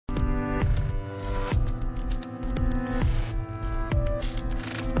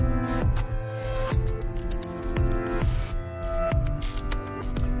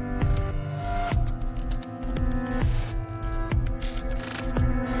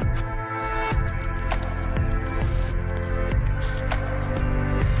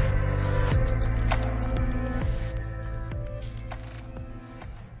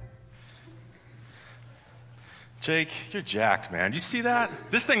Jake, you're jacked, man. Did you see that?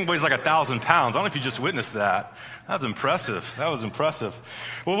 This thing weighs like 1,000 pounds. I don't know if you just witnessed that. That was impressive.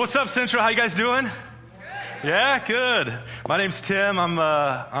 Well, what's up, Central? How you guys doing? Yeah, good. My name's Tim. I'm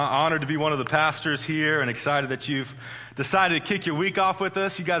honored to be one of the pastors here and excited that you've decided to kick your week off with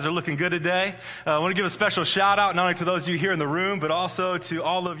us. You guys are looking good today. I want to give a special shout out not only to those of you here in the room, but also to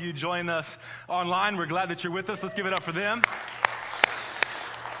all of you joining us online. We're glad that you're with us. Let's give it up for them.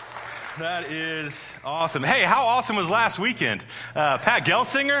 That is awesome. Hey, how awesome was last weekend? Pat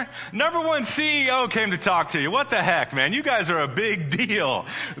Gelsinger, #1 CEO, came to talk to you. What the heck, man? You guys are a big deal.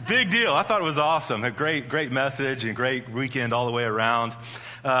 Big deal. I thought it was awesome. A great message and great weekend all the way around.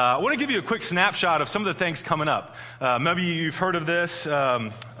 I want to give you a quick snapshot of some of the things coming up. Maybe you've heard of this,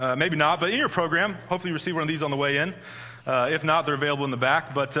 maybe not, but in your program, hopefully you received one of these on the way in. If not, they're available in the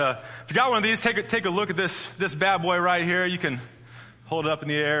back. But if you got one of these, take a look at this bad boy right here. You can hold it up in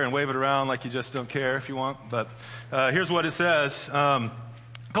the air and wave it around like you just don't care if you want. But here's what it says.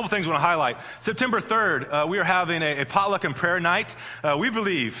 A couple things I want to highlight. September 3rd, we are having a potluck and prayer night. We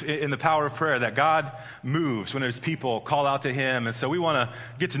believe in the power of prayer, that God moves when his people call out to him. And so we want to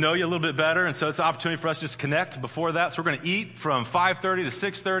get to know you a little bit better. And so it's an opportunity for us to just connect before that. So we're going to eat from 5:30 to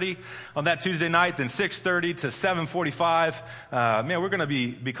 6:30 on that Tuesday night, then 6:30 to 7:45. We're going to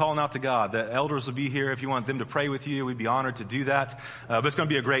be calling out to God. The elders will be here if you want them to pray with you. We'd be honored to do that. But it's going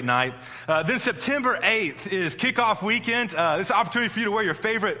to be a great night. Then September 8th is kickoff weekend. This is an opportunity for you to wear your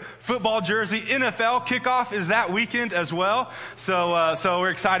favorite football jersey. NFL kickoff is that weekend as well. So we're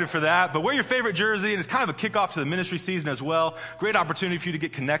excited for that. But wear your favorite jersey, and it's kind of a kickoff to the ministry season as well. Great opportunity for you to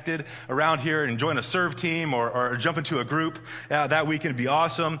get connected around here and join a serve team or jump into a group. That weekend would be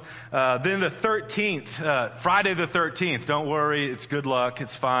awesome. Then the 13th, Friday the 13th, don't worry, it's good luck,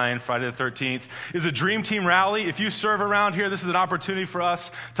 it's fine. Friday the 13th is a Dream Team rally. If you serve around here, this is an opportunity for us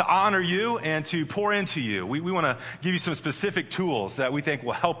to honor you and to pour into you. We want to give you some specific tools that we think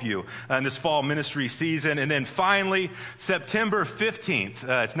will help you in this fall ministry season. And then finally, September 15th.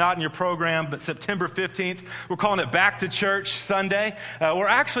 It's not in your program, but September 15th, we're calling it Back to Church Sunday. We're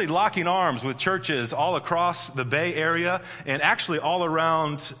actually locking arms with churches all across the Bay Area and actually all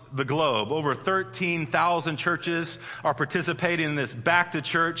around the globe. Over 13,000 churches are participating in this Back to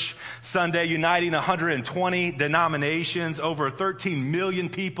Church Sunday, uniting 120 denominations. Over 13 million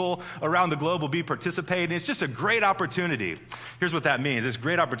people around the globe will be participating. It's just a great opportunity. Here's what that means. It's a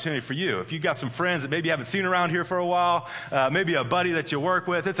great opportunity for you. If you've got some friends that maybe you haven't seen around here for a while, maybe a buddy that you work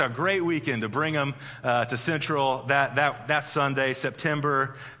with, it's a great weekend to bring them to Central that Sunday,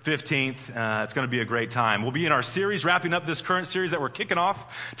 September 15th. It's going to be a great time. We'll be in our series, wrapping up this current series that we're kicking off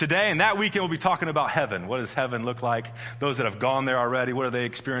today, and that weekend we'll be talking about heaven. What does heaven look like? Those that have gone there already, what are they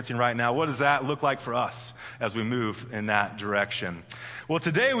experiencing right now? What does that look like for us as we move in that direction? Well,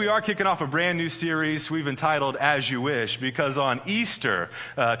 today we are kicking off a brand new series we've entitled As You Wish, because on Easter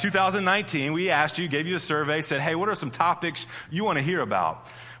 2019, we asked you, gave you a survey, said, hey, what are some topics you want to hear about?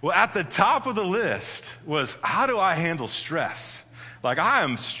 Well, at the top of the list was, how do I handle stress? Like, I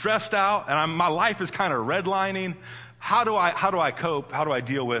am stressed out and my life is kind of redlining. How do I cope? How do I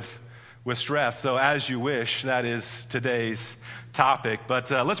deal with stress? So as you wish, that is today's topic.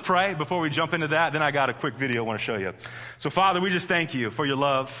 But let's pray before we jump into that. Then I got a quick video I want to show you. So Father, we just thank you for your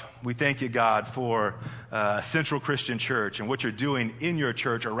love. We thank you, God, for Central Christian Church, and what you're doing in your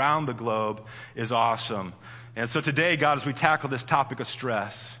church around the globe is awesome. And so today, God, as we tackle this topic of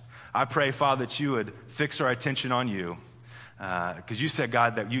stress, I pray, Father, that you would fix our attention on you. Because you said,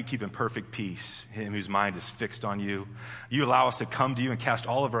 God, that you keep in perfect peace him whose mind is fixed on you. You allow us to come to you and cast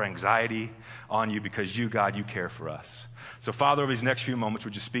all of our anxiety on you because you, God, you care for us. So, Father, over these next few moments,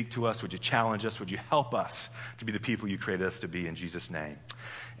 would you speak to us? Would you challenge us? Would you help us to be the people you created us to be? In Jesus' name,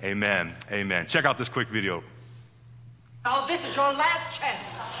 amen. Amen. Check out this quick video. Now, this is your last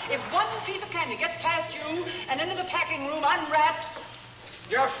chance. If one piece of candy gets past you and into the packing room unwrapped,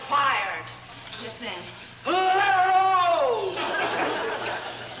 you're fired. Yes, ma'am. Hello!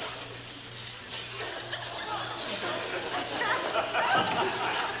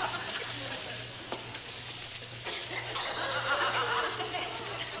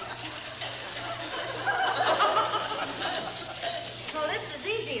 Well, this is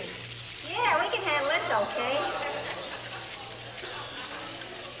easier. Yeah, we can handle this, okay?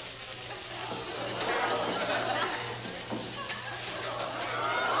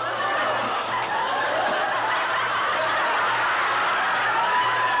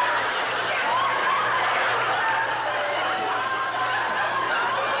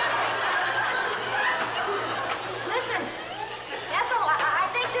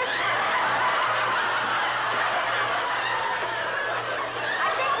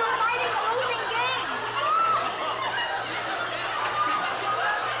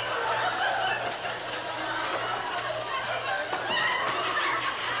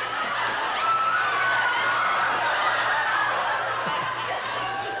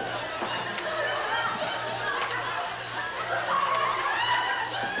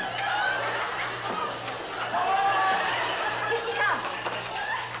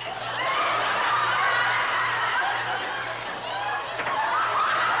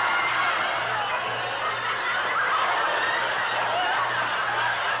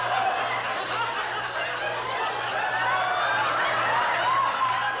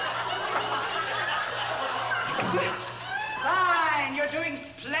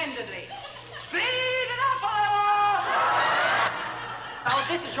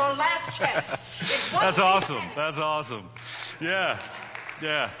 this is your last chance. If one That's piece of awesome. candy- That's awesome. Yeah.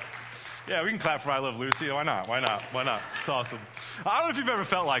 Yeah, we can clap for I Love Lucy. Why not? It's awesome. I don't know if you've ever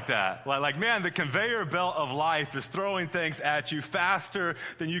felt like that. Like, man, the conveyor belt of life is throwing things at you faster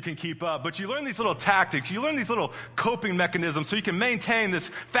than you can keep up. But you learn these little tactics. You learn these little coping mechanisms so you can maintain this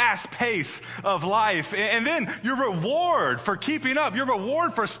fast pace of life. And then your reward for keeping up, your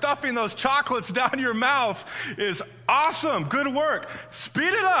reward for stuffing those chocolates down your mouth is awesome. Good work.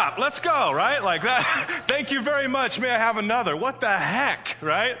 Speed it up. Let's go, right? Like that. Thank you very much. May I have another? What the heck,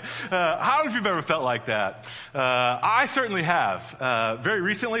 right? I don't know if you've ever felt like that. I certainly have, very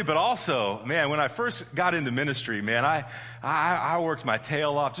recently, but also, man, when I first got into ministry, man, I worked my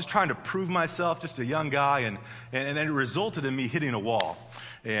tail off just trying to prove myself, just a young guy, and then it resulted in me hitting a wall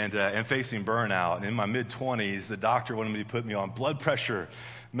and facing burnout. And in my mid-20s, the doctor wanted me to put me on blood pressure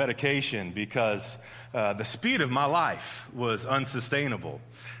medication because the speed of my life was unsustainable.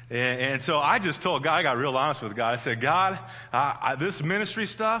 And so I just told God, I got real honest with God. I said, God, this ministry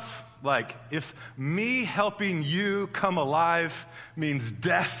stuff, like if me helping you come alive means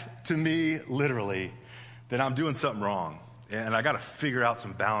death to me, literally, then I'm doing something wrong. And I got to figure out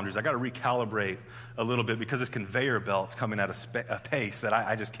some boundaries. I got to recalibrate a little bit because this conveyor belt's coming at a pace that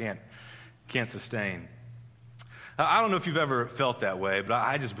I just can't sustain. I don't know if you've ever felt that way, but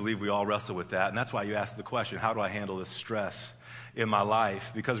I just believe we all wrestle with that. And that's why you ask the question, how do I handle this stress in my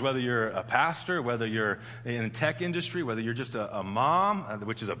life? Because whether you're a pastor, whether you're in the tech industry, whether you're just a mom,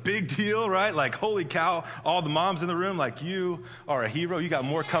 which is a big deal, right? Like, holy cow, all the moms in the room, like you are a hero. You got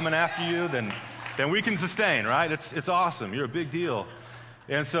more coming after you than we can sustain, right? It's awesome. You're a big deal.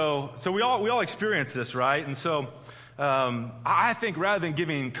 And so we all experience this, right? And so I think rather than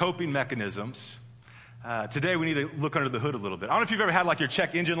giving coping mechanisms, today we need to look under the hood a little bit. I don't know if you've ever had like your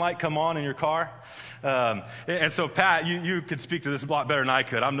check engine light come on in your car. And so Pat, you could speak to this a lot better than I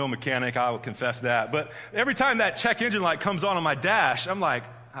could. I'm no mechanic, I will confess that. But every time that check engine light comes on my dash, I'm like,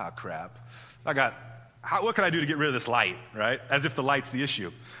 crap. What can I do to get rid of this light, right? As if the light's the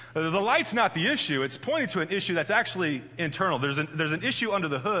issue. The light's not the issue. It's pointing to an issue that's actually internal. There's an issue under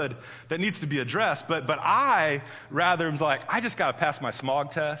the hood that needs to be addressed. But I rather am like, I just got to pass my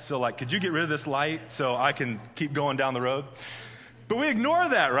smog test. So like, could you get rid of this light so I can keep going down the road? But we ignore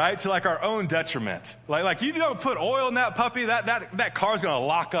that, right? To like our own detriment. Like you don't put oil in that puppy, that car's going to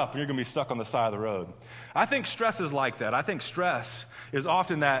lock up and you're going to be stuck on the side of the road. I think stress is like that. I think stress is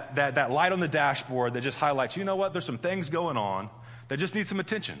often that light on the dashboard that just highlights, you know what, there's some things going on that just need some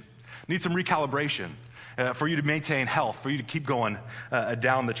attention, need some recalibration for you to maintain health, for you to keep going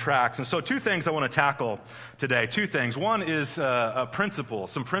down the tracks. And so 2 things I want to tackle today. 2 things. One is a principle,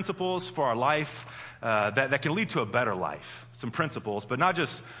 some principles for our life that can lead to a better life. Some principles, but not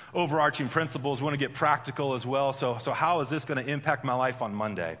just overarching principles. We want to get practical as well. So how is this going to impact my life on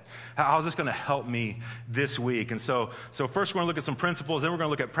Monday? How is this going to help me this week? And so first we're going to look at some principles, then we're going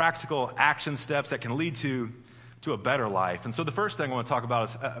to look at practical action steps that can lead to a better life. And so the first thing I want to talk about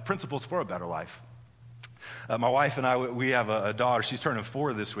is principles for a better life. My wife and I, we have a daughter. She's turning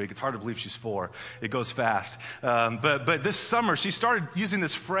 4 this week. It's hard to believe she's 4. It goes fast. But this summer, she started using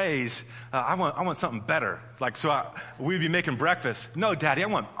this phrase, I want something better. Like, so we'd be making breakfast. No, Daddy, I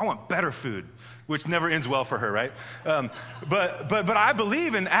want better food, which never ends well for her, right? But I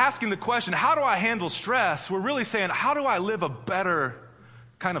believe in asking the question, how do I handle stress? We're really saying, how do I live a better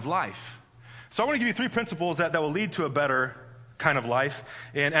kind of life? So I want to give you 3 principles that will lead to a better kind of life.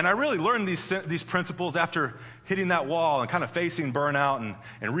 And I really learned these principles after hitting that wall and kind of facing burnout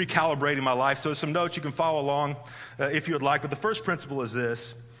and recalibrating my life. So some notes you can follow along if you would like. But the first principle is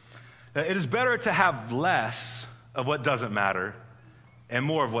this. It is better to have less of what doesn't matter and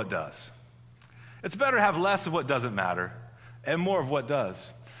more of what does. It's better to have less of what doesn't matter and more of what does.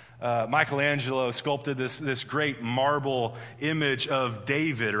 Michelangelo sculpted this great marble image of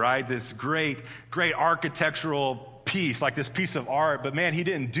David, right? This great architectural piece, like this piece of art. But man, he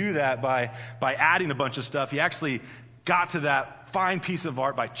didn't do that by adding a bunch of stuff. He actually got to that fine piece of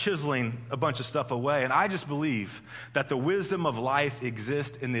art by chiseling a bunch of stuff away. And I just believe that the wisdom of life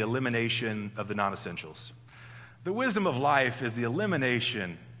exists in the elimination of the non-essentials. The wisdom of life is the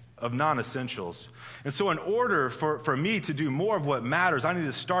elimination of non-essentials. And so in order for me to do more of what matters, I need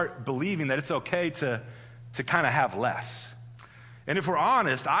to start believing that it's okay to kind of have less. And if we're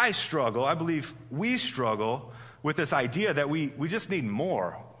honest, I believe we struggle with this idea that we just need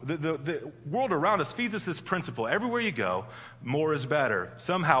more. The world around us feeds us this principle. Everywhere you go, more is better.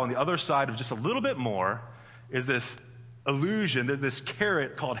 Somehow on the other side of just a little bit more is this illusion, this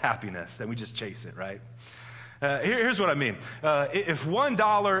carrot called happiness, that we just chase it, right? Here's what I mean. If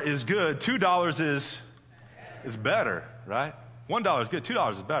 $1 is good, $2 is better, right? $1 is good,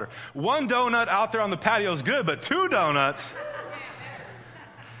 $2 is better. One donut out there on the patio is good, but 2 donuts,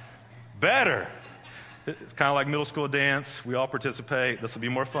 better. It's kind of like middle school dance. We all participate. This will be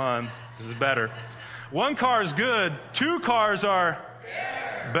more fun. This is better. 1 car is good. 2 cars are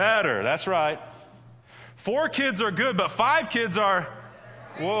better. That's right. 4 kids are good, but 5 kids are,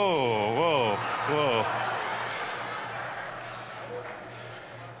 whoa.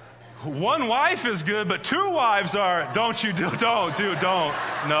 1 wife is good, but 2 wives are, don't do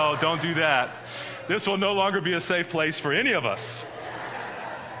that. This will no longer be a safe place for any of us.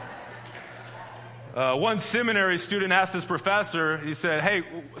 One seminary student asked his professor, he said, hey,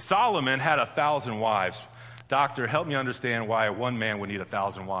 Solomon had 1,000 wives. Doctor, help me understand why one man would need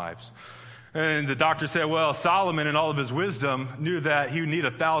 1,000 wives. And the doctor said, well, Solomon in all of his wisdom knew that he would need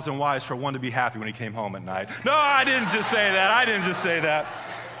 1,000 wives for one to be happy when he came home at night. No, I didn't just say that.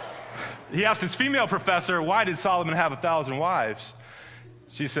 He asked his female professor, why did Solomon have 1,000 wives?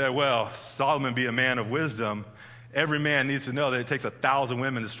 She said, well, Solomon being a man of wisdom, every man needs to know that it takes 1,000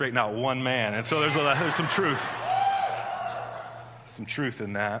 women to straighten out one man. And so there's some truth. Some truth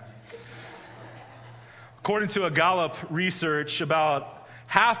in that. According to a Gallup research, about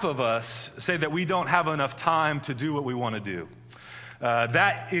half of us say that we don't have enough time to do what we want to do.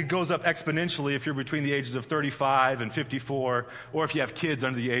 It goes up exponentially if you're between the ages of 35 and 54, or if you have kids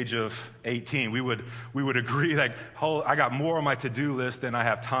under the age of 18. We would agree that I got more on my to-do list than I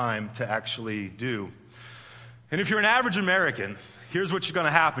have time to actually do. And if you're an average American, here's what's going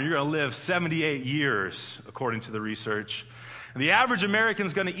to happen. You're going to live 78 years, according to the research. And the average American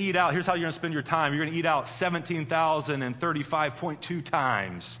is going to eat out. Here's how you're going to spend your time. You're going to eat out 17,035.2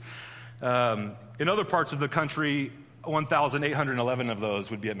 times. In other parts of the country, 1,811 of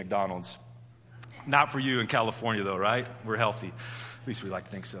those would be at McDonald's. Not for you in California, though, right? We're healthy. At least we like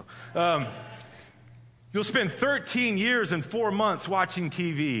to think so. You'll spend 13 years and 4 months watching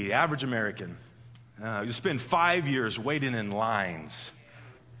TV, average American. You'll spend 5 years waiting in lines.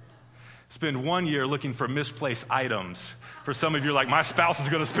 Spend 1 year looking for misplaced items. For some of you, like, my spouse is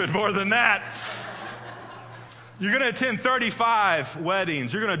going to spend more than that. You're going to attend 35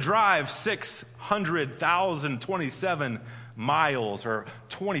 weddings. You're going to drive 600,027 miles, or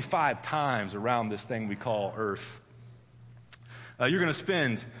 25 times around this thing we call Earth. You're going to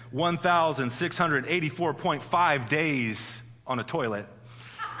spend 1,684.5 days on a toilet.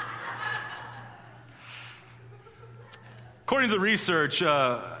 According to the research,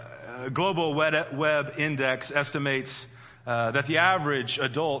 Global Web Index estimates that the average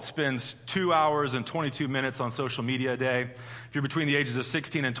adult spends 2 hours and 22 minutes on social media a day. If you're between the ages of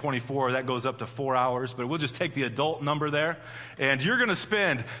 16 and 24, that goes up to 4 hours. But we'll just take the adult number there. And you're going to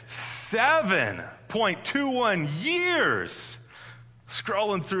spend 7.21 years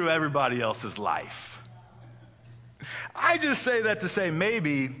scrolling through everybody else's life. I just say that to say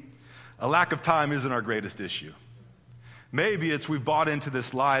maybe a lack of time isn't our greatest issue. Maybe it's we've bought into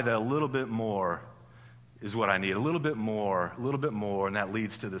this lie that a little bit more is what I need, a little bit more, and that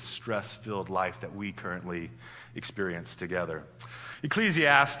leads to this stress-filled life that we currently experience together.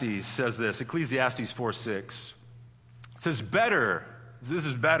 Ecclesiastes says this, Ecclesiastes 4:6. It says, this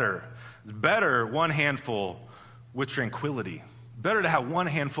is better one handful with tranquility. Better to have one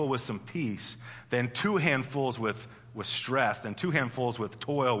handful with some peace than 2 handfuls with stress, than 2 handfuls with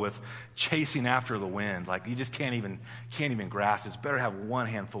toil, with chasing after the wind. Like you just can't even grasp. It's better to have 1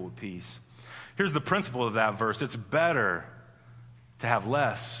 handful with peace. Here's the principle of that verse. It's better to have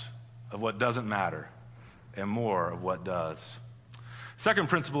less of what doesn't matter and more of what does. Second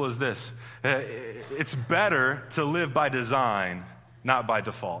principle is this. It's better to live by design, not by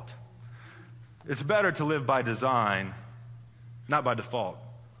default. It's better to live by design, not by default.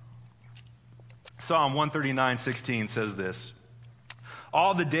 Psalm 139:16 says this.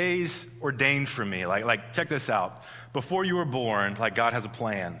 All the days ordained for me, like check this out. Before you were born, like God has a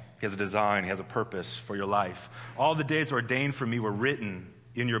plan, He has a design, He has a purpose for your life. All the days ordained for me were written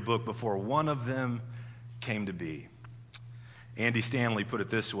in your book before one of them came to be. Andy Stanley put it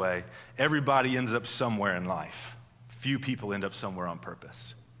this way, everybody ends up somewhere in life. Few people end up somewhere on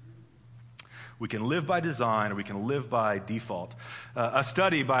purpose. We can live by design or we can live by default. A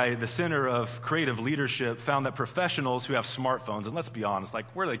study by the Center of Creative Leadership found that professionals who have smartphones, and let's be honest, like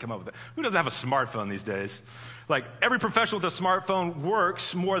where do they come up with it? Who doesn't have a smartphone these days? Like every professional with a smartphone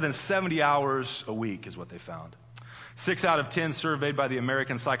works more than 70 hours a week is what they found. 6 out of 10 surveyed by the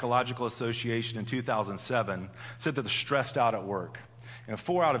American Psychological Association in 2007 said that they're stressed out at work. And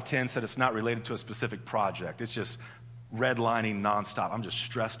 4 out of 10 said it's not related to a specific project. It's just redlining nonstop. I'm just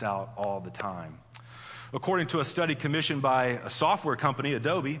stressed out all the time. According to a study commissioned by a software company,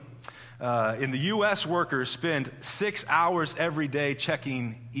 Adobe, In the U.S., workers spend 6 hours every day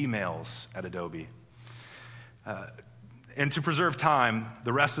checking emails at Adobe. And to preserve time,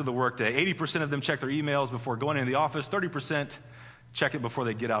 the rest of the workday, 80% of them check their emails before going into the office, 30% check it before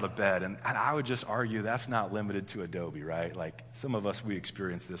they get out of bed. And I would just argue that's not limited to Adobe, right? Like some of us, we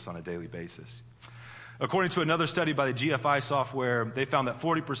experience this on a daily basis. According to another study by the GFI software, they found that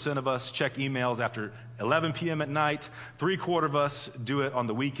 40% of us check emails after 11 p.m. at night. 3/4 of us do it on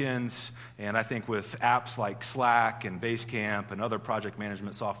the weekends. And I think with apps like Slack and Basecamp and other project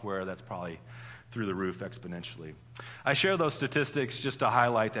management software, that's probably through the roof exponentially. I share those statistics just to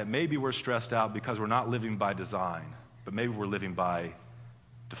highlight that maybe we're stressed out because we're not living by design, but maybe we're living by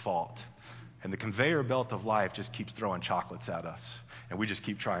default. And the conveyor belt of life just keeps throwing chocolates at us, and we just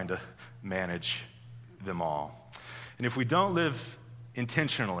keep trying to manage them all. And if we don't live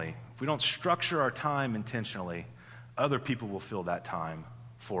intentionally, if we don't structure our time intentionally, other people will fill that time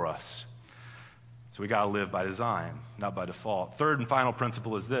for us. So we got to live by design, not by default. Third and final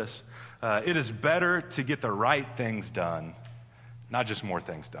principle is this. It is better to get the right things done, not just more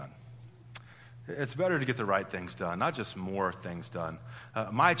things done. It's better to get the right things done, not just more things done.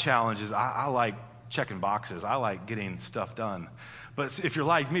 My challenge is I like checking boxes. I like getting stuff done. But if you're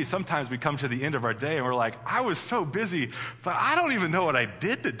like me, sometimes we come to the end of our day and we're like, I was so busy, but I don't even know what I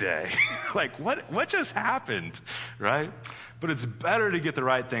did today. Like, what just happened, right? But it's better to get the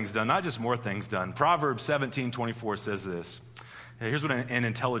right things done, not just more things done. Proverbs 17:24 says this. Here's what an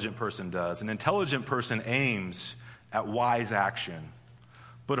intelligent person does. An intelligent person aims at wise action,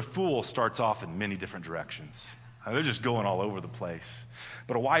 but a fool starts off in many different directions. They're just going all over the place.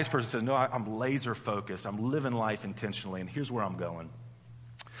 But a wise person says, no, I'm laser focused. I'm living life intentionally, and here's where I'm going.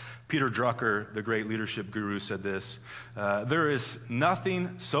 Peter Drucker, the great leadership guru, said this, there is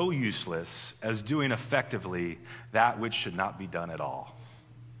nothing so useless as doing effectively that which should not be done at all.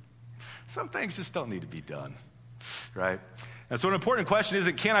 Some things just don't need to be done, right? And so an important question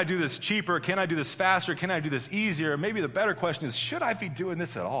isn't, can I do this cheaper? Can I do this faster? Can I do this easier? Maybe the better question is, should I be doing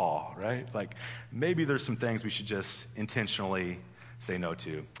this at all, right? Like, maybe there's some things we should just intentionally say no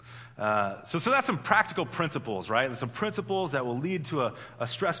to. So that's some practical principles, right? And some principles that will lead to a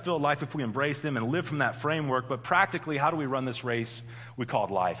stress-filled life if we embrace them and live from that framework. But practically, how do we run this race we called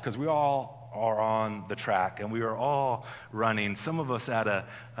life? Because we all are on the track, and we are all running, some of us at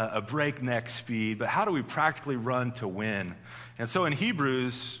a breakneck speed, but how do we practically run to win? And so in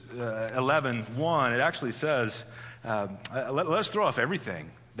Hebrews 11:1, it actually says, let's throw off everything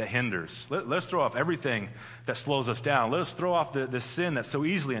that hinders. Let's throw off everything that slows us down. Let us throw off the sin that so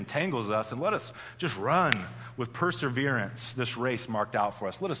easily entangles us, and let us just run with perseverance this race marked out for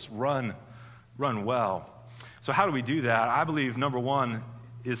us. Let us run well. So how do we do that? I believe, number one,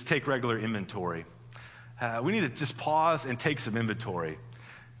 is take regular inventory. We need to just pause and take some inventory.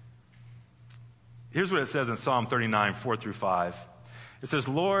 Here's what it says in Psalm 39, 4-5. It says,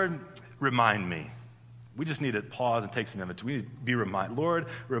 Lord, remind me. We just need to pause and take some inventory. We need to be reminded. Lord,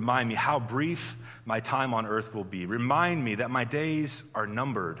 remind me how brief my time on earth will be. Remind me that my days are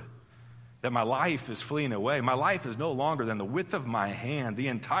numbered, that my life is fleeing away. My life is no longer than the width of my hand. An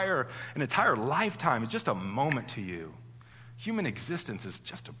entire lifetime is just a moment to you. Human existence is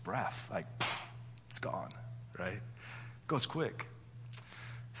just a breath. Like, it's gone, right? It goes quick.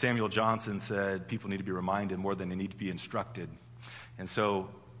 Samuel Johnson said people need to be reminded more than they need to be instructed. And so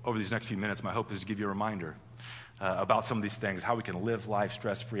over these next few minutes, my hope is to give you a reminder about some of these things, how we can live life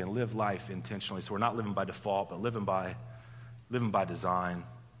stress-free and live life intentionally. So we're not living by default, but living by design.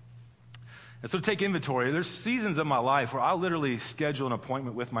 And so to take inventory, there's seasons of my life where I'll literally schedule an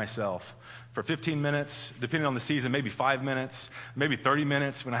appointment with myself for 15 minutes, depending on the season, maybe 5 minutes, maybe 30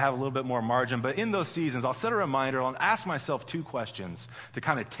 minutes when I have a little bit more margin. But in those seasons, I'll set a reminder, I'll ask myself 2 questions to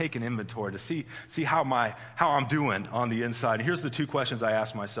kind of take an inventory, to see how I'm doing on the inside. And here's the 2 questions I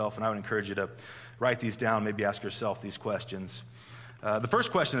ask myself, and I would encourage you to write these down, maybe ask yourself these questions. The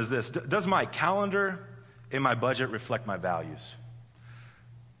first question is this: does my calendar and my budget reflect my values?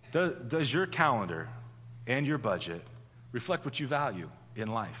 Does your calendar and your budget reflect what you value in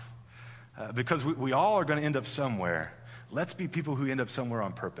life? Because we all are going to end up somewhere. Let's be people who end up somewhere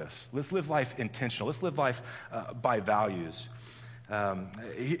on purpose. Let's live life intentional. Let's live life by values.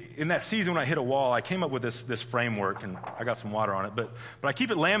 In that season when I hit a wall, I came up with this framework, and I got some water on it, but I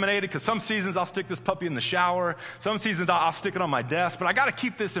keep it laminated because some seasons I'll stick this puppy in the shower. Some seasons I'll stick it on my desk, but I got to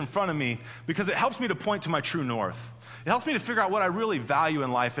keep this in front of me because it helps me to point to my true north. It helps me to figure out what I really value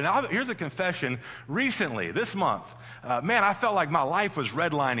in life. And here's a confession. Recently, this month, I felt like my life was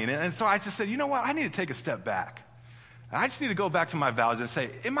redlining. And so I just said, you know what? I need to take a step back. I just need to go back to my values and say,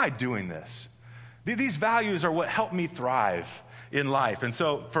 am I doing this? These values are what help me thrive in life. And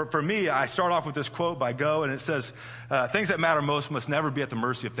so for me, I start off with this quote by Go, and it says, things that matter most must never be at the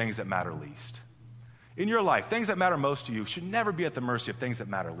mercy of things that matter least. In your life, things that matter most to you should never be at the mercy of things that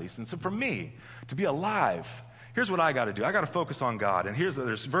matter least. And so for me, to be alive, here's what I got to do. I got to focus on God. And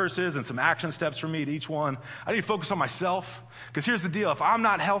there's verses and some action steps for me to each one. I need to focus on myself. Because here's the deal. If I'm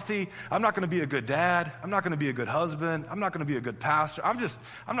not healthy, I'm not going to be a good dad. I'm not going to be a good husband. I'm not going to be a good pastor. I'm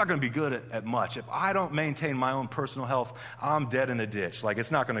not going to be good at much. If I don't maintain my own personal health, I'm dead in a ditch. Like,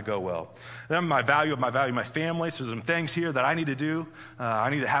 it's not going to go well. Then my value my family. So there's some things here that I need to do. I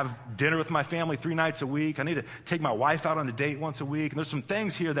need to have dinner with my family 3 nights a week. I need to take my wife out on a date once a week. And there's some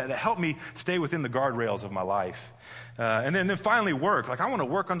things here that help me stay within the guardrails of my life. And then finally work. Like, I want to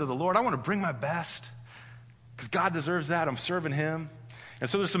work unto the Lord. I want to bring my best because God deserves that. I'm serving him. And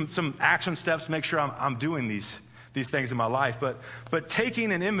so there's some action steps to make sure I'm doing these things in my life. But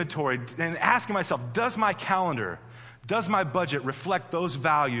taking an inventory and asking myself, does my calendar, does my budget reflect those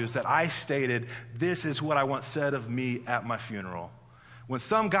values that I stated, this is what I want said of me at my funeral? When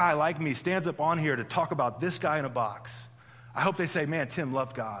some guy like me stands up on here to talk about this guy in a box, I hope they say, man, Tim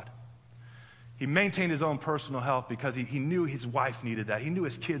loved God. He maintained his own personal health because he knew his wife needed that. He knew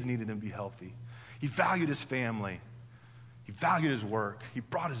his kids needed him to be healthy. He valued his family. He valued his work. He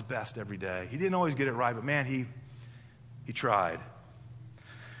brought his best every day. He didn't always get it right, but man, he tried.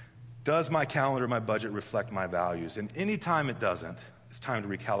 Does my calendar, my budget reflect my values? And any time it doesn't, it's time to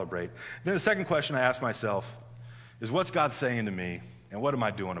recalibrate. Then the second question I ask myself is, what's God saying to me, and what am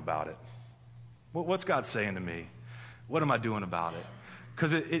I doing about it? What's God saying to me? What am I doing about it?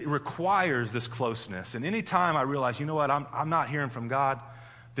 Because it requires this closeness. And any time I realize, you know what, I'm not hearing from God,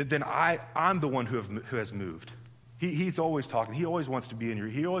 then I'm the one who has moved. He's always talking. He always wants to be in your.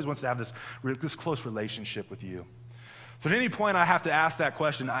 He always wants to have this close relationship with you. So at any point I have to ask that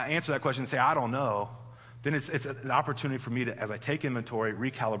question, I answer that question and say, I don't know. Then it's an opportunity for me to, as I take inventory,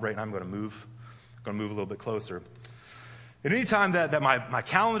 recalibrate, and I'm going to move a little bit closer. At any time that my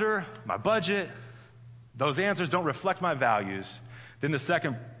calendar, my budget, those answers don't reflect my values, then the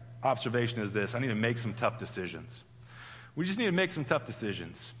second observation is this: I need to make some tough decisions. We just need to make some tough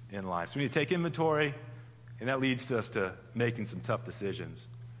decisions in life. So we need to take inventory, and that leads us to making some tough decisions.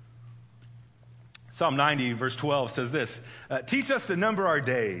 Psalm 90, verse 12 says this: teach us to number our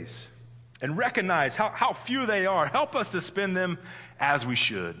days and recognize how few they are. Help us to spend them as we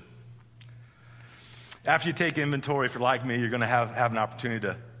should. After you take inventory, if you're like me, you're going to have an opportunity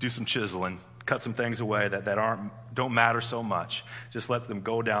to do some chiseling, cut some things away that don't matter so much. Just let them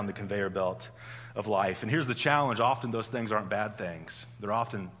go down the conveyor belt of life. And here's the challenge: often those things aren't bad things. They're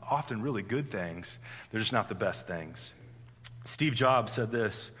often really good things. They're just not the best things. Steve Jobs said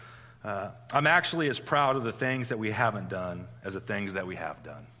this: I'm actually as proud of the things that we haven't done as the things that we have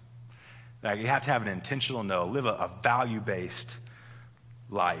done. Now, you have to have an intentional no, live a value-based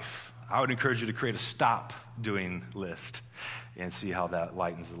life. I would encourage you to create a stop doing list and see how that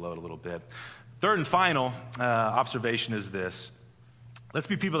lightens the load a little bit. Third and final observation is this: let's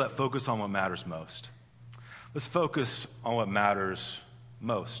be people that focus on what matters most. Let's focus on what matters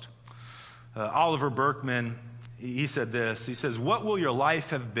most. Oliver Berkman, he said this. He says, what will your life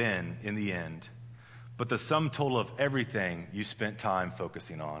have been in the end but the sum total of everything you spent time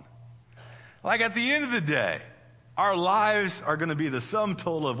focusing on? Like, at the end of the day, our lives are going to be the sum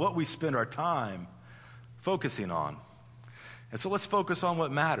total of what we spend our time focusing on. And so let's focus on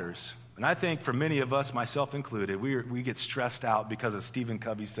what matters. And I think for many of us, myself included, we get stressed out because, as Stephen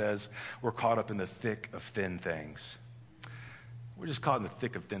Covey says, we're caught up in the thick of thin things. We're just caught in the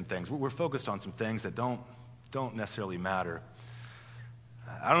thick of thin things. We're focused on some things that don't necessarily matter.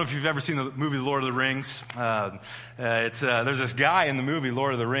 I don't know if you've ever seen the movie Lord of the Rings. There's this guy in the movie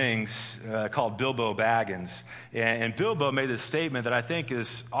Lord of the Rings called Bilbo Baggins. And Bilbo made this statement that I think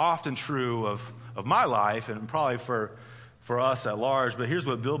is often true of my life and probably for us at large. But here's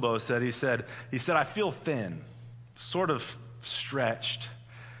what Bilbo said. He said, I feel thin, sort of stretched,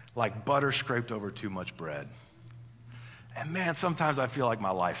 like butter scraped over too much bread. And man, sometimes I feel like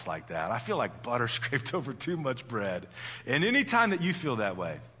my life's like that. I feel like butter scraped over too much bread. And anytime that you feel that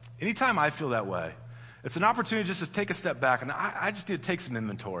way, anytime I feel that way, it's an opportunity just to take a step back, and I just need to take some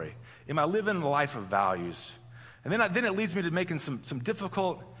inventory. Am I living a life of values? And then it leads me to making some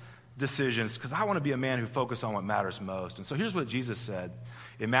difficult decisions, because I want to be a man who focuses on what matters most. And so here's what Jesus said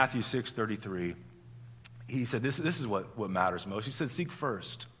in Matthew 6:33. He said, this is what matters most. He said, seek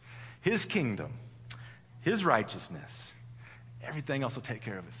first his kingdom, his righteousness. Everything else will take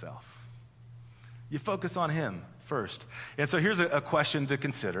care of itself. You focus on him first. And so here's a question to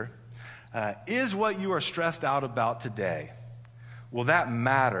consider. Is what you are stressed out about today, will that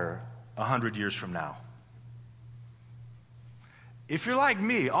matter 100 years from now? if you're like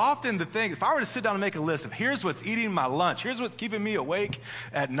me, often the thing, if I were to sit down and make a list of here's what's eating my lunch, here's what's keeping me awake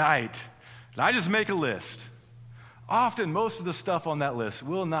at night, and I just make a list, often most of the stuff on that list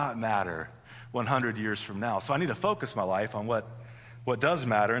will not matter 100 years from now. So I need to focus my life on what does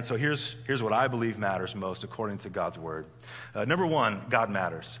matter. And so here's what I believe matters most according to God's word. Number one, God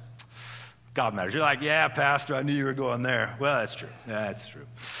matters. God matters. You're like, yeah, Pastor, I knew you were going there. Well, that's true. Yeah, that's true.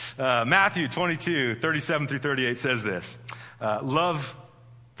 Matthew 22, 37 through 38 says this. Love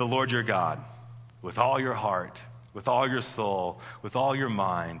the Lord your God with all your heart, with all your soul, with all your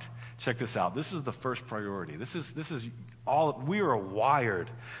mind. Check this out. This is the first priority. This is all. We are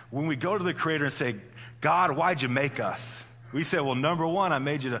wired. When we go to the Creator and say, God, why'd you make us? We say, well, number one, I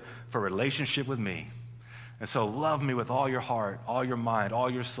made you for a relationship with me. And so love me with all your heart, all your mind, all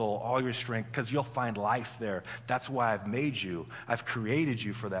your soul, all your strength, because you'll find life there. That's why I've made you. I've created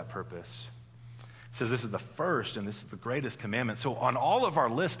you for that purpose. It says this is the first and this is the greatest commandment. So on all of our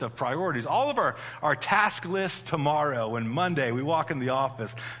list of priorities, all of our task list tomorrow, when Monday we walk in the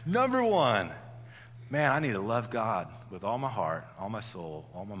office, number one, man, I need to love God with all my heart, all my soul,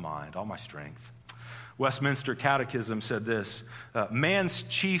 all my mind, all my strength. Westminster Catechism said this, man's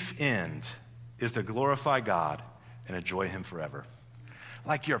chief end is to glorify God and enjoy him forever.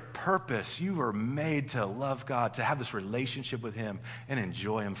 Like your purpose, you were made to love God, to have this relationship with him and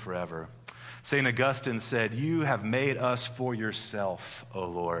enjoy him forever. St. Augustine said, you have made us for yourself, O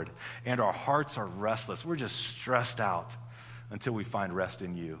Lord, and our hearts are restless. We're just stressed out until we find rest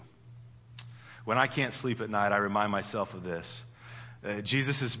in you. When I can't sleep at night, I remind myself of this.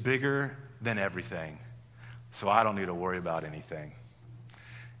 Jesus is bigger than everything, so I don't need to worry about anything.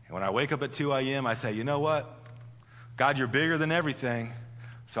 And when I wake up at 2 a.m., I say, you know what? God, you're bigger than everything,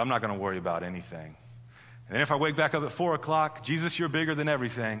 so I'm not going to worry about anything. And then if I wake back up at 4 o'clock, Jesus, you're bigger than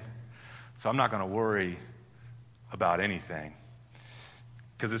everything, so I'm not going to worry about anything.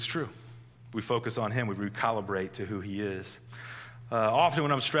 Because it's true. We focus on him. We recalibrate to who he is. Often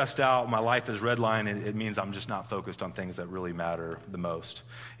when I'm stressed out, my life is redlined, and it means I'm just not focused on things that really matter the most.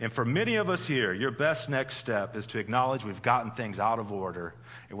 And for many of us here, your best next step is to acknowledge we've gotten things out of order,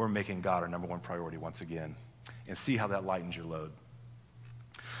 and we're making God our number one priority once again, and see how that lightens your load.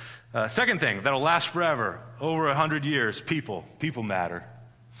 Second thing that'll last forever, over 100 years, people. People matter.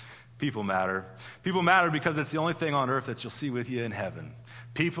 People matter. People matter because it's the only thing on earth that you'll see with you in heaven.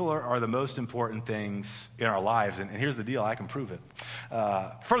 People are the most important things in our lives, and here's the deal, I can prove it.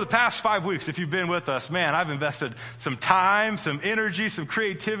 For the past 5 weeks, if you've been with us, man, I've invested some time, some energy, some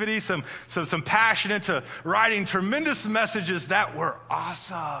creativity, some passion into writing tremendous messages that were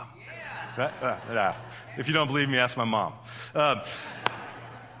awesome. Yeah. If you don't believe me, ask my mom. But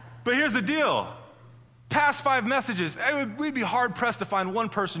here's the deal. Past 5 messages, we'd be hard-pressed to find one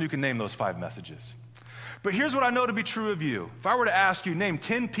person who can name those 5 messages. But here's what I know to be true of you. If I were to ask you, name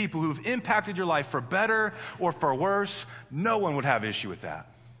 10 people who've impacted your life for better or for worse, no one would have issue with that.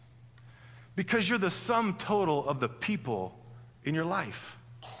 Because you're the sum total of the people in your life.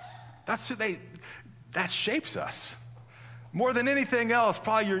 That shapes us. More than anything else,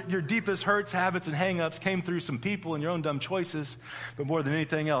 probably your deepest hurts, habits, and hang-ups came through some people and your own dumb choices. But more than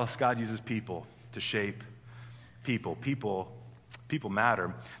anything else, God uses people to shape people. People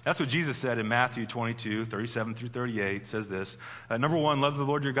matter. That's what Jesus said in Matthew 22, 37 through 38. It says this. Number one, love the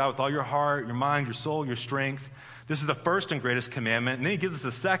Lord your God with all your heart, your mind, your soul, your strength. This is the first and greatest commandment. And then he gives us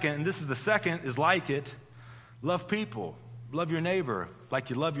the second, and this is the second, is like it. Love people. Love your neighbor like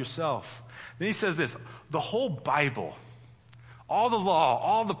you love yourself. Then he says this. The whole Bible, all the law,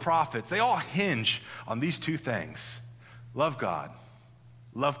 all the prophets, they all hinge on these 2 things. Love God.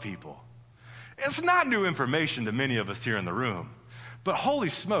 Love people. It's not new information to many of us here in the room. But holy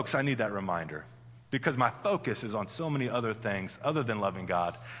smokes, I need that reminder because my focus is on so many other things other than loving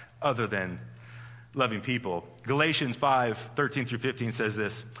God, other than loving people. Galatians 5, 13 through 15 says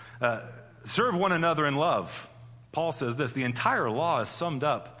this, serve one another in love. Paul says this, the entire law is summed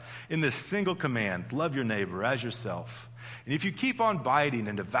up in this single command, love your neighbor as yourself. And if you keep on biting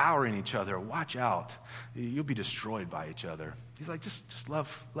and devouring each other, watch out. You'll be destroyed by each other. He's like, just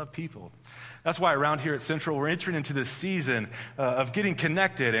love people. That's why around here at Central, we're entering into this season of getting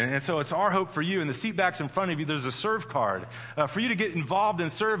connected. And so it's our hope for you. In the seat backs in front of you, there's a serve card for you to get involved in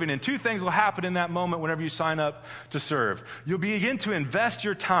serving. And 2 things will happen in that moment whenever you sign up to serve. You'll begin to invest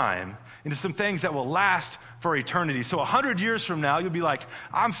your time into some things that will last for eternity. So 100 years from now, you'll be like,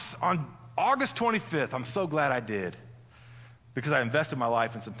 I'm on August 25th, I'm so glad I did. Because I invested my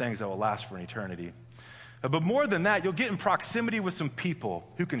life in some things that will last for an eternity. But more than that, you'll get in proximity with some people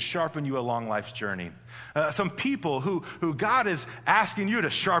who can sharpen you along life's journey. Some people who God is asking you to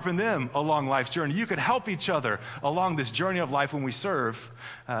sharpen them along life's journey. You can help each other along this journey of life when we serve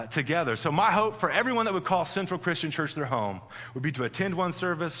together. So my hope for everyone that would call Central Christian Church their home would be to attend one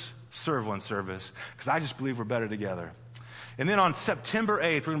service, serve one service, because I just believe we're better together. And then on September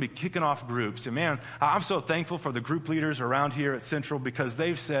 8th, we're going to be kicking off groups. And man, I'm so thankful for the group leaders around here at Central because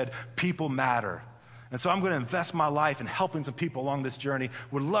they've said people matter. And so I'm going to invest my life in helping some people along this journey.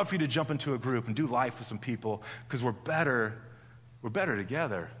 Would love for you to jump into a group and do life with some people because we're better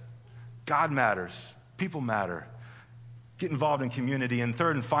together. God matters. People matter. Get involved in community. And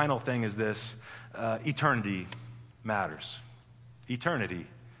third and final thing is this, eternity matters. Eternity,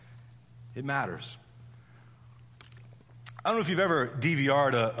 it matters. I don't know if you've ever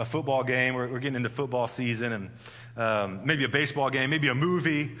DVR'd a football game. We're getting into football season and maybe a baseball game, maybe a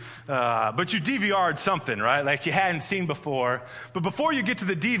movie. But you DVR'd something, right? Like you hadn't seen before. But before you get to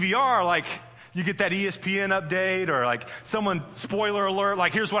the DVR, like you get that ESPN update or like someone, spoiler alert,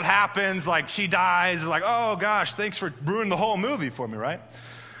 like here's what happens, like she dies. It's like, oh gosh, thanks for ruining the whole movie for me, right?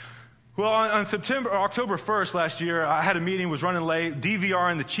 Well, on October 1st last year, I had a meeting, was running late,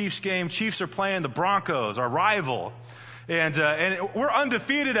 DVRing the Chiefs game. Chiefs are playing the Broncos, our rival. And we're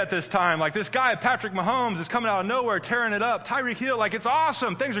undefeated at this time. Like this guy, Patrick Mahomes, is coming out of nowhere, tearing it up. Tyreek Hill, like it's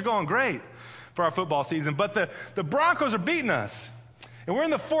awesome. Things are going great for our football season. But the Broncos are beating us. And we're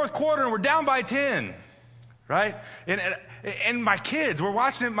in the fourth quarter and we're down by 10. Right? And my kids, we're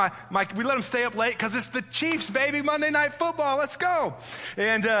watching it. We let them stay up late because it's the Chiefs, baby. Monday Night Football. Let's go.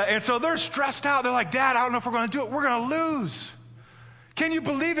 And so they're stressed out. They're like, Dad, I don't know if we're going to do it. We're going to lose. Can you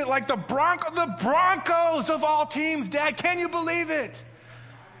believe it? Like the Broncos of all teams, Dad, can you believe it?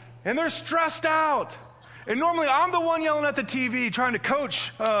 And they're stressed out. And normally I'm the one yelling at the TV trying to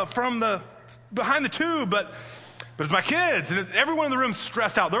coach from behind the tube, but it's my kids. And everyone in the room's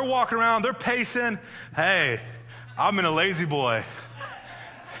stressed out. They're walking around. They're pacing. Hey, I'm in a lazy boy.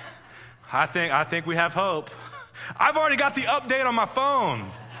 I think we have hope. I've already got the update on my phone.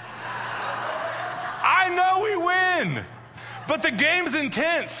 I know we win. But the game's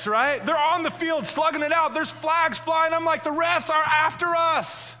intense, right? They're on the field slugging it out. There's flags flying. I'm like, the refs are after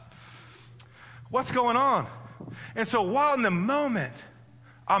us. What's going on? And so while in the moment,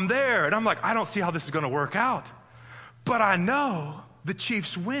 I'm there and I'm like, I don't see how this is going to work out. But I know the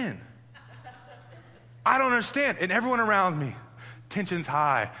Chiefs win. I don't understand. And everyone around me, tension's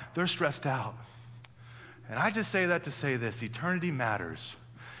high. They're stressed out. And I just say that to say this, eternity matters.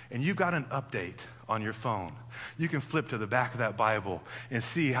 And you've got an update on your phone. You can flip to the back of that Bible and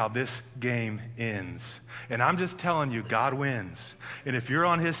see how this game ends. And I'm just telling you, God wins. And if you're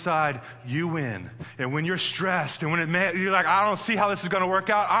on his side, you win. And when you're stressed and when you're like, I don't see how this is going to work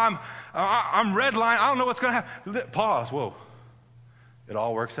out. I'm red line. I don't know what's going to happen. Pause. Whoa. It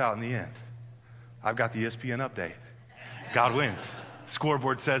all works out in the end. I've got the ESPN update. God wins.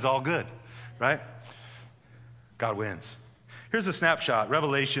 Scoreboard says all good, right? God wins. Here's a snapshot.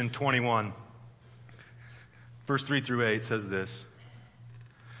 Revelation 21. Verse 3 through 8 says this.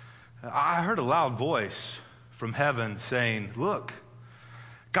 I heard a loud voice from heaven saying, look,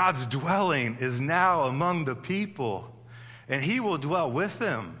 God's dwelling is now among the people, and he will dwell with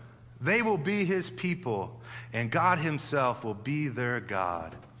them. They will be his people, and God himself will be their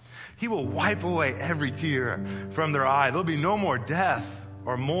God. He will wipe away every tear from their eye. There'll be no more death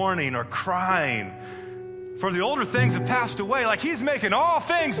or mourning or crying, for the older things have passed away. Like he's making all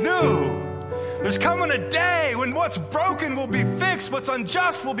things new. There's coming a day when what's broken will be fixed, what's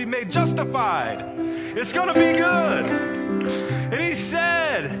unjust will be made justified. It's going to be good. And he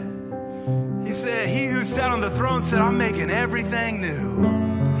said, he who sat on the throne said, I'm making everything new.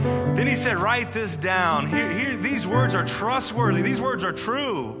 Then he said, write this down. Here, these words are trustworthy. These words are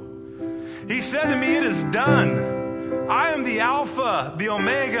true. He said to me, it is done. I am the Alpha, the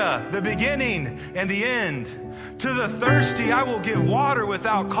Omega, the beginning and the end. To the thirsty, I will give water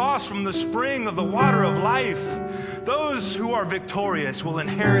without cost from the spring of the water of life. Those who are victorious will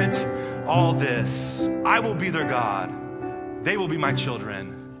inherit all this. I will be their God. They will be my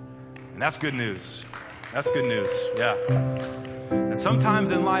children. And that's good news. That's good news. Yeah. And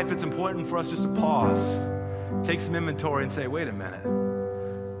sometimes in life, it's important for us just to pause, take some inventory and say, wait a minute.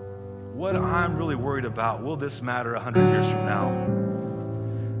 What I'm really worried about, will this matter 100 years from now?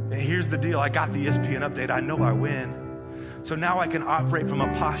 And here's the deal. I got the ESPN update. I know I win. So now I can operate from a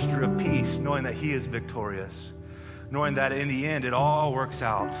posture of peace, knowing that he is victorious, knowing that in the end, it all works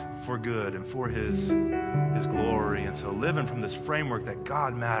out for good and for his glory. And so living from this framework that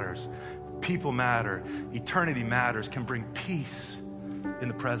God matters, people matter, eternity matters, can bring peace in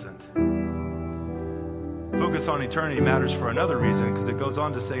the present. Focus on eternity matters for another reason, because it goes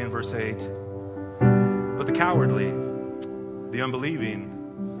on to say in verse 8, but the cowardly, the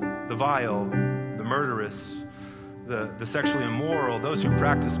unbelieving, the vile, the murderous, the sexually immoral, those who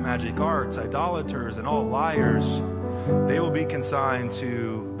practice magic arts, idolaters, and all liars, they will be consigned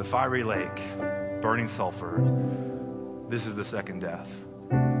to the fiery lake, burning sulfur. This is the second death.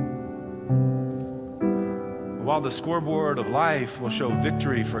 While the scoreboard of life will show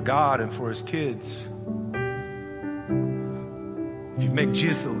victory for God and for his kids, if you make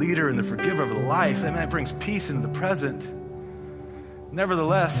Jesus the leader and the forgiver of the life, that brings peace into the present.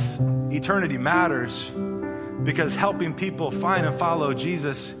 Nevertheless, eternity matters, because helping people find and follow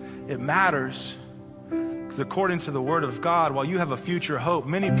Jesus, it matters. Because according to the Word of God, while you have a future hope,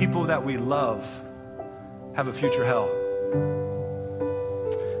 many people that we love have a future hell.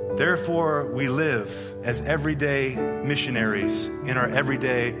 Therefore, we live as everyday missionaries in our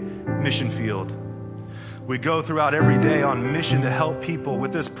everyday mission field. We go throughout every day on mission to help people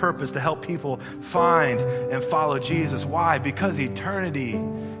with this purpose, to help people find and follow Jesus. Why? Because eternity,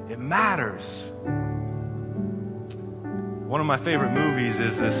 it matters. One of my favorite movies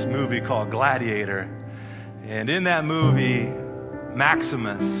is this movie called Gladiator. And in that movie,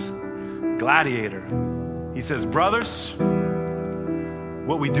 Maximus, Gladiator, he says, brothers,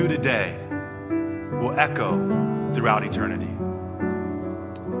 what we do today will echo throughout eternity.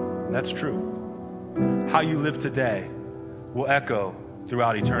 That's true. How you live today will echo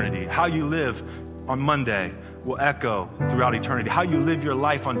throughout eternity. How you live on Monday will echo throughout eternity. How you live your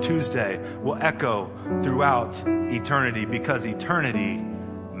life on Tuesday will echo throughout eternity, because eternity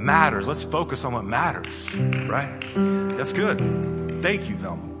matters. Let's focus on what matters, right? That's good. Thank you,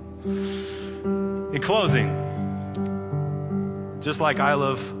 Velma. In closing, just like I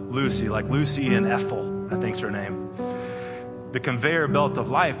Love Lucy, like Lucy and Ethel, I think's her name, the conveyor belt of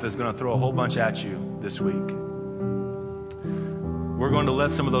life is going to throw a whole bunch at you this week. We're going to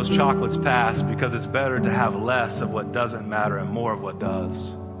let some of those chocolates pass, because it's better to have less of what doesn't matter and more of what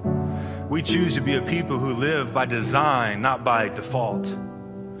does. We choose to be a people who live by design, not by default.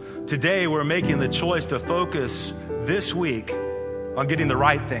 Today, we're making the choice to focus this week on getting the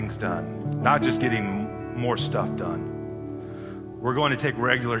right things done, not just getting more stuff done. We're going to take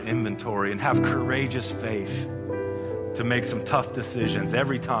regular inventory and have courageous faith to make some tough decisions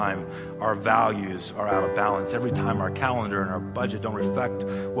every time our values are out of balance, every time our calendar and our budget don't reflect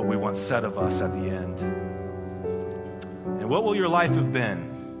what we want said of us at the end. And what will your life have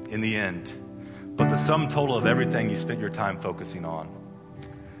been in the end but the sum total of everything you spent your time focusing on?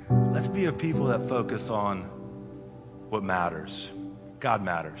 Let's be a people that focus on what matters. God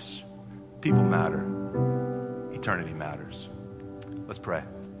matters. People matter. Eternity matters. Let's pray.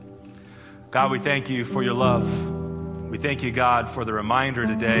 God, we thank you for your love. We thank you, God, for the reminder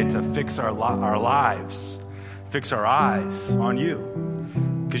today to fix our lives, fix our eyes on you,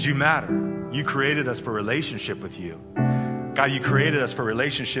 because you matter. You created us for relationship with you. God, you created us for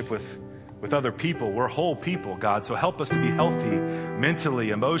relationship with other people. We're whole people, God, so help us to be healthy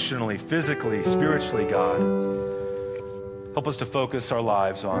mentally, emotionally, physically, spiritually, God. Help us to focus our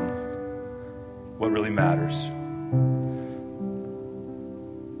lives on what really matters.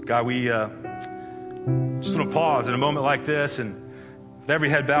 God, we just want to pause in a moment like this, and with every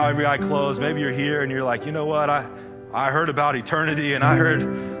head bowed, every eye closed, maybe you're here and you're like, you know what, I heard about eternity, and I heard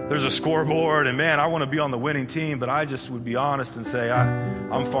there's a scoreboard, and man, I want to be on the winning team, but I just would be honest and say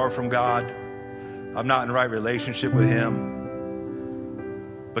I'm far from God. I'm not in the right relationship with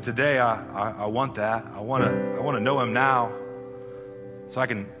him. But today I want that. I want to know him now, so I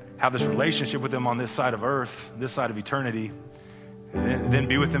can have this relationship with him on this side of earth, this side of eternity, and then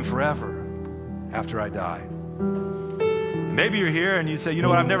be with him forever after I die. Maybe you're here and you say, you know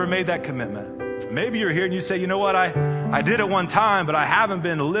what, I've never made that commitment. Maybe you're here and you say, you know what, I did it one time, but I haven't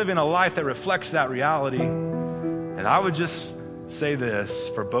been living a life that reflects that reality. And I would just say this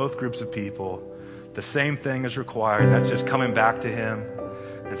for both groups of people: the same thing is required. That's just coming back to him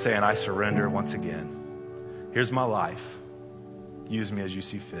and saying, I surrender once again. Here's my life. Use me as you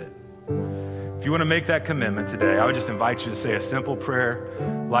see fit. If you want to make that commitment today, I would just invite you to say a simple prayer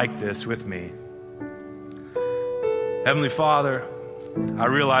like this with me. Heavenly Father, I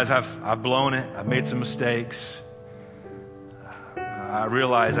realize I've blown it. I've made some mistakes. I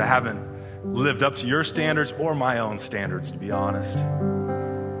realize I haven't lived up to your standards or my own standards, to be honest.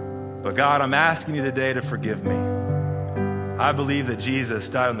 But God, I'm asking you today to forgive me. I believe that Jesus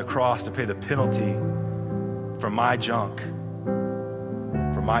died on the cross to pay the penalty for my junk,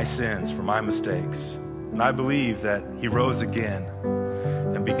 for my sins, for my mistakes. And I believe that he rose again.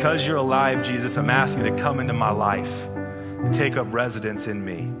 And because you're alive, Jesus, I'm asking you to come into my life and take up residence in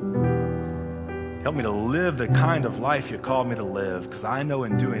me. Help me to live the kind of life you called me to live, because I know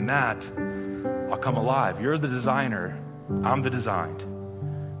in doing that, I'll come alive. You're the designer. I'm the designed.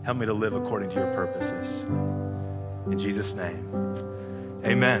 Help me to live according to your purposes. In Jesus' name,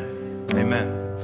 amen. Amen.